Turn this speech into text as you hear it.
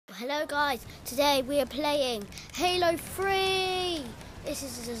Hello guys, today we are playing Halo 3. This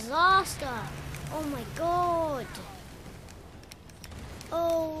is a disaster. Oh my god.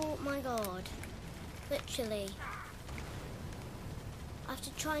 Oh my god. Literally. I have to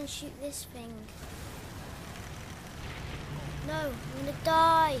try and shoot this thing. No, I'm gonna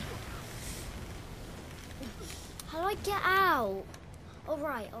die. How do I get out?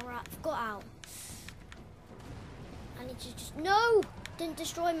 Alright, I've got out. I need to just... No! Didn't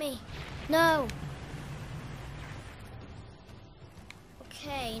destroy me. No.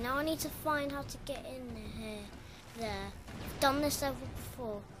 Okay, now I need to find how to get in here. There. I've done this level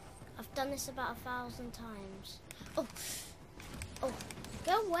before. I've done this about 1,000 times. Oh. Oh.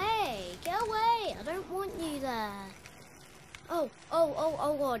 Go away. Get away. I don't want you there. Oh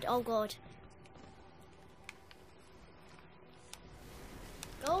god. Oh god.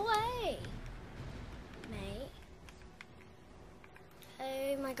 Go away. Mate.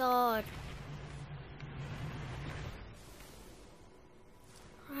 Oh my god.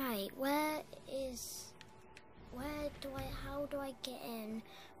 Right, how do I get in?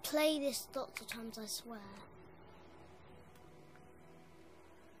 Play this lots of times, I swear.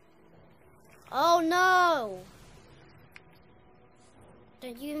 Oh no!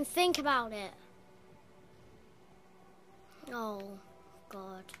 Don't you even think about it. Oh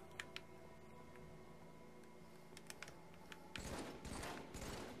god.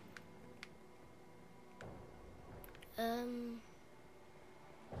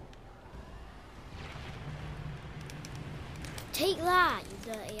 Take that,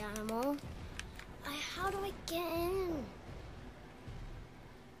 you dirty animal. How do I get in?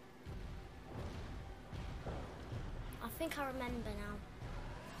 I think I remember now.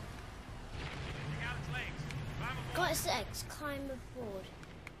 Got its legs, climb aboard.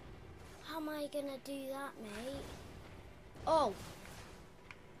 How am I gonna do that, mate? Oh.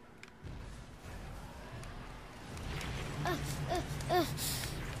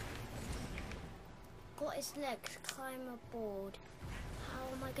 Got his legs, climb aboard. How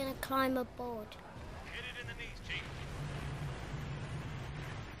am I gonna climb aboard? Hit it in the knees, Chief.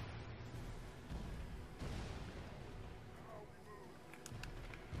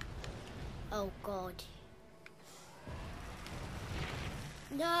 Oh god.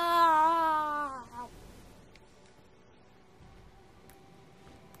 No!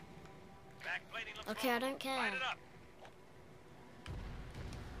 Okay, I don't care.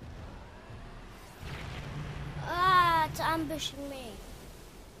 Ah, it's ambushing me.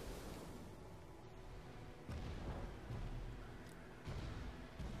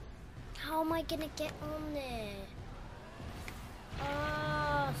 How am I gonna get on there?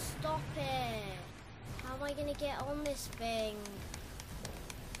 Oh, stop it. How am I gonna get on this thing?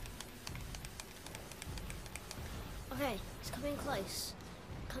 Okay, it's coming close.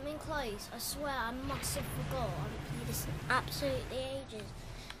 Coming close. I swear I must have forgot. I've played this absolutely ages.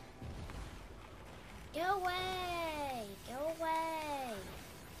 Go away! Go away!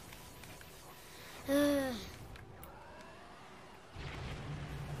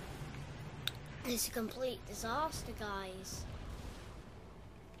 It's a complete disaster, guys.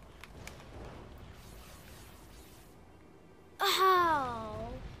 Ow!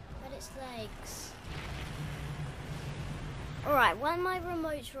 Got its legs. Alright, when my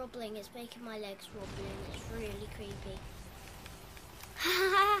remote's wobbling, it's making my legs wobbling. It's really creepy.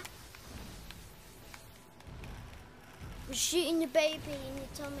 I'm shooting the baby in your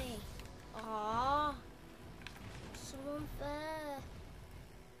tummy. Aww. So unfair.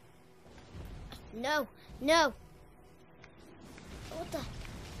 No, no. What the?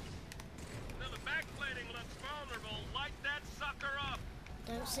 Now the backplating looks vulnerable. Light that sucker up.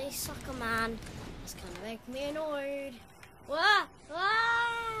 Don't say sucker, man. That's gonna make me annoyed. Wah!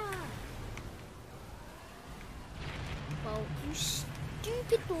 Wah! Well, you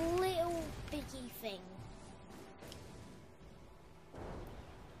stupid little biggie thing.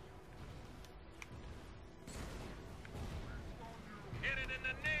 Hit it in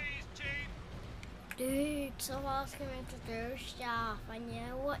the knees, Chief. Dude, stop asking me to do stuff. I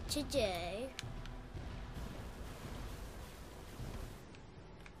know what to do.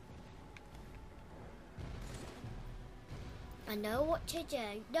 I know what to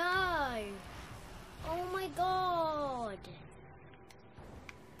do. No! Oh my god!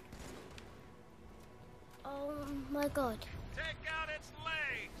 Oh my god. Take out its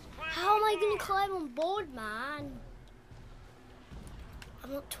legs. How am I going to climb on board, man?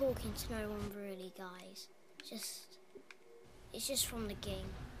 I'm not talking to no one really, guys. It's just from the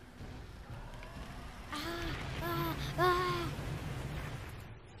game.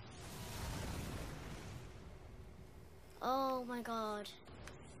 Oh my god.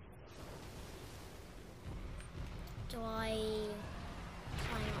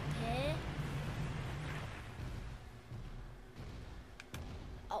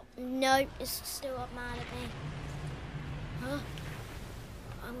 No, it's still up mad at me. Huh?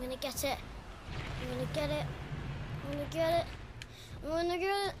 I'm gonna get it. I'm gonna get it. I'm gonna get it. I'm gonna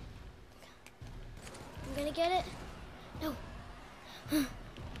get it. I'm gonna get it. No.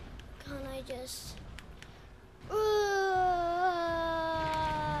 Can't I just...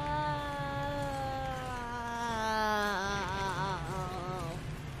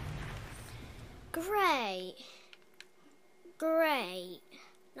 Great. Great.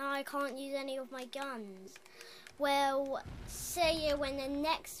 Now I can't use any of my guns. Well, see you in the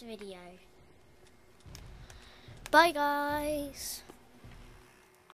next video. Bye guys.